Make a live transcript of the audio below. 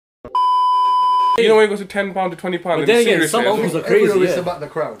You know when it goes to £10 to £20. But then again, some uncles are crazy. It's about the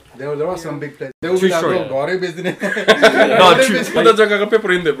crowd. There are some big places. They will be like, bro, Gare business. No, true. Put the jaga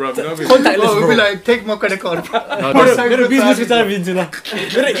pepper in there, bro. You know what I mean? Contactless, We'll bro. be like, take my credit card. मेरो बिजनेसको चाबी दिन्छु ल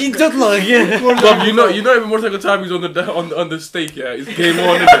मेरो इज्जत लाग्यो Bro, you know if a motorcycle tab is on the stake, yeah, it's game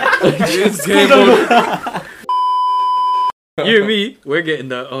on, isn't it? It's game on. You and me, we're getting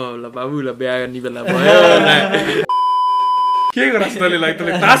the la babu la bia ni bela boy. के गर्छ तले like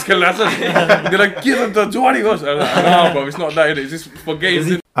तास खेल्न लाग्छ नि like के त जोडी होस् no bro, it's not that, it's just for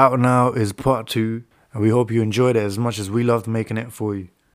games. Out Now is part 2, and we hope you enjoyed it as much as we loved making it for you.